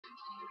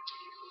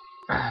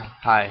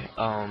Hi.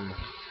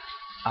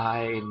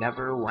 I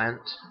never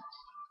went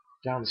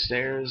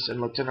downstairs and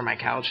looked under my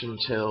couch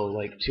until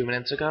like 2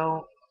 minutes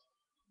ago,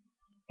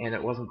 and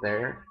it wasn't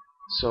there.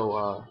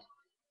 So,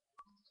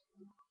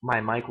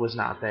 my mic was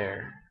not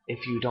there.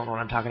 If you don't know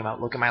what I'm talking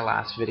about, look at my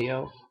last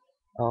video.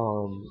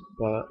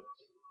 But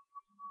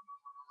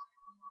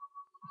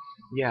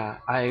yeah,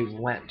 I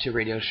went to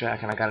Radio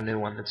Shack and I got a new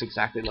one that's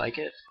exactly like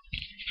it.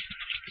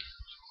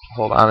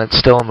 Hold on, it's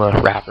still in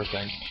the wrapper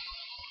thing.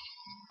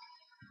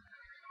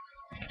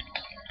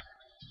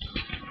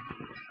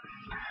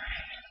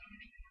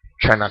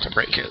 Try not to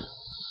break it.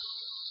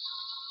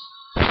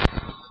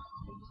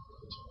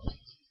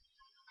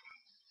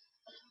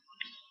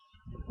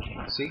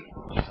 See?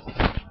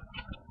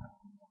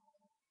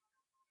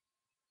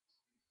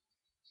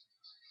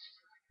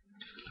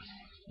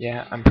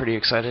 Yeah, I'm pretty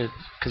excited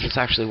because it's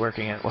actually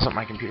working. It wasn't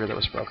my computer that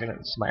was broken;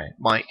 it's my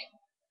mic.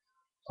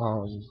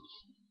 Um,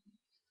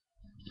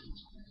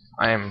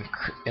 I am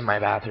in my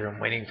bathroom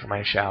waiting for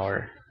my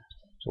shower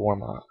to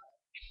warm up.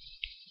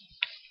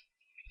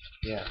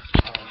 Yeah.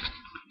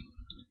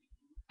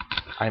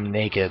 I'm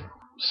naked,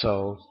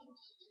 so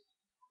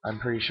I'm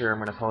pretty sure I'm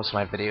gonna post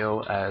my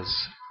video as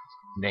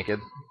naked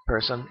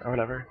person or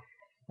whatever.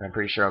 And I'm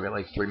pretty sure I'll get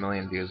like 3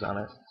 million views on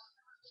it.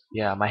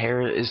 Yeah, my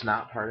hair is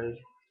not parted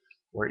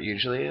where it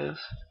usually is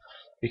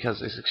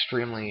because it's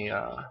extremely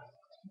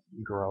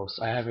gross.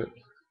 I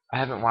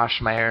haven't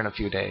washed my hair in a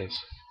few days.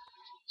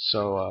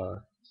 So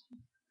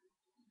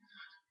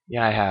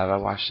yeah, I have. I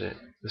washed it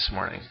this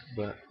morning.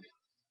 But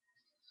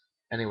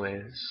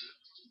anyways,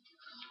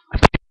 I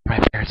think my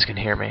parents can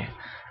hear me.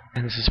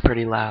 And this is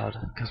pretty loud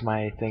because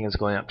my thing is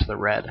going up to the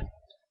red.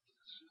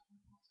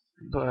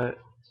 But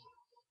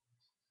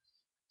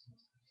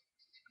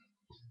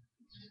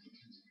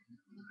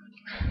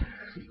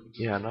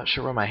yeah, I'm not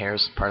sure where my hair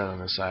is parted on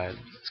the side.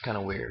 It's kind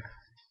of weird.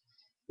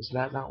 Is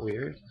that not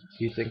weird?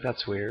 Do you think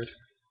that's weird?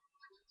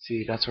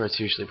 See, that's where it's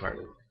usually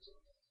parted.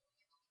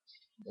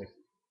 Like,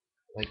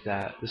 like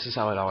that. This is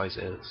how it always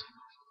is.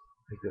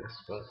 Like this,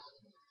 but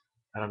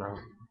I don't know.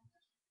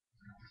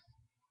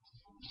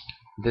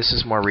 This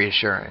is more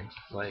reassuring.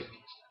 Like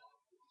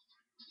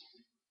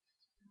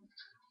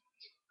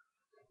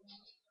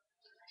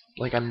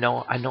I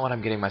know what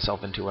I'm getting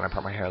myself into when I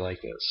part my hair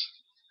like this.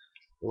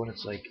 But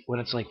when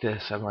it's like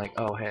this, I'm like,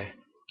 oh hey,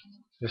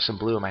 there's some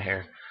blue in my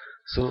hair.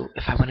 So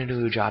if I went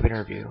into a job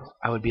interview,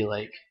 I would be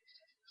like,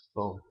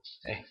 boom,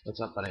 hey, what's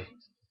up, buddy?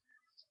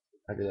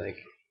 I'd be like,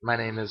 my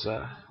name is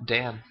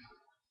Dan.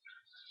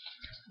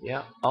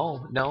 Yeah.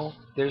 Oh no,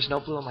 there's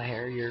no blue in my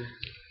hair. You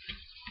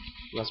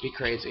must be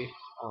crazy.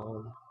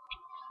 Um,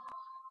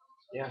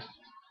 yeah.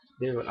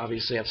 They would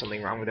obviously have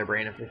something wrong with their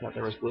brain if they thought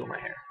there was blue in my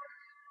hair.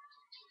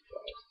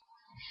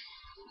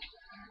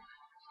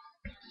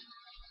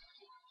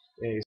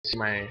 Yeah, you see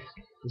my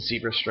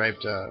zebra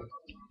striped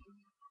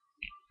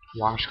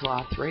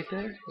washcloth right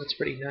there? That's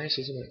pretty nice,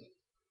 isn't it?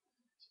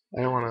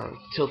 I don't want to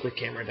tilt the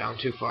camera down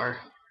too far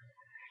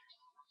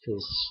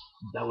because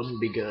that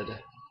wouldn't be good.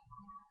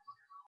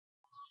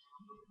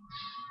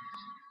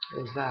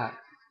 What is that?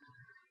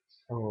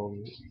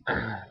 Um,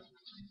 yeah.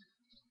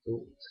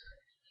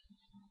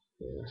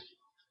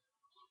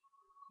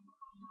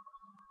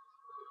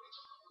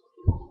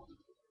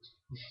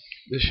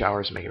 This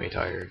shower's making me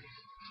tired.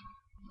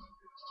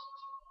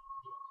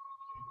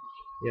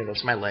 Yeah,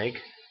 that's my leg.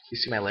 You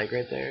see my leg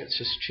right there? It's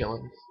just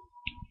chilling.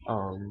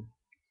 Um,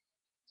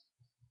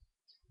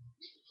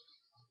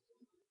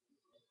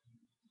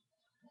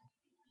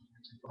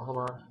 hold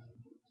on.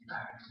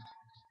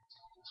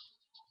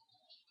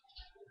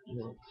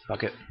 No,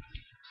 fuck it.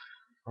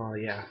 Oh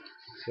yeah.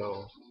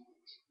 So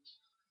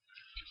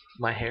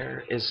my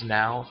hair is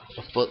now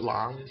a foot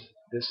long.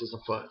 This is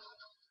a foot.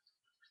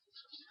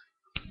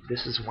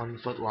 This is 1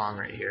 foot long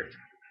right here,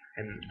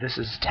 and this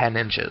is 10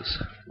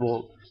 inches.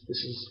 Well, this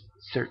is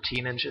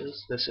 13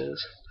 inches. This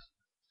is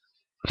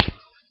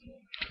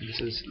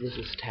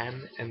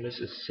 10, and this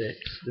is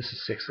 6. This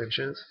is 6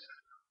 inches.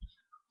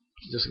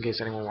 Just in case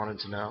anyone wanted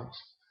to know.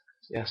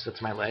 Yes,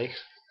 that's my leg.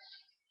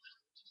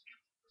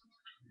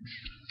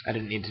 I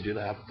didn't need to do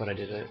that, but I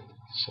did it.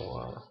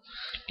 So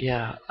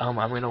yeah, I'm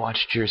gonna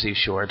watch Jersey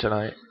Shore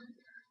tonight.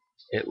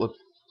 It looks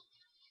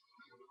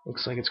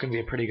like it's gonna be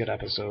a pretty good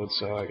episode,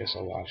 so I guess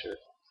I'll watch it.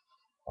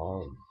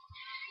 Um,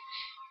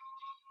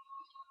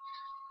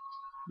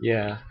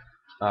 yeah,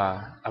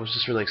 I was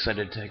just really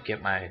excited to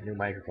get my new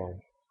microphone.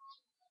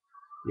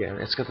 Yeah,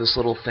 it's got this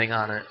little thing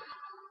on it.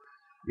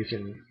 You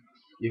can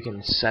you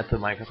can set the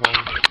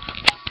microphone,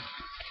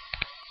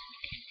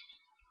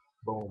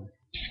 boom,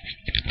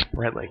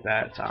 right like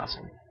that. It's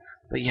awesome.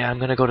 But yeah, I'm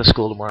gonna go to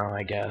school tomorrow.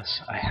 I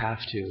guess I have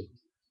to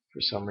for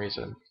some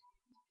reason.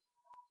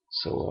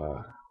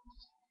 So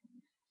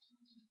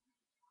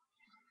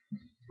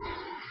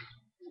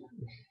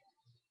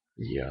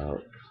yeah,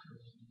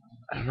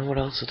 I don't know what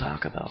else to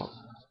talk about.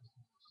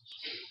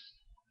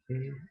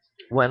 Mm.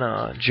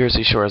 When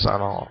Jersey Shore is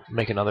on, I'll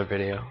make another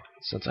video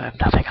since I have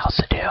nothing else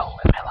to do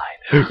with my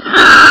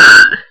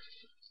life.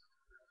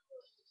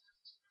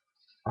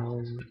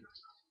 um,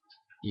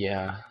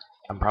 Yeah,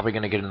 I'm probably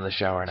gonna get in the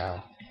shower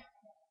now.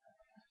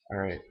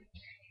 Alright,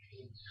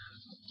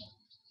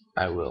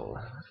 I will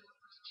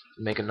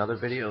make another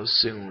video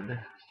soon.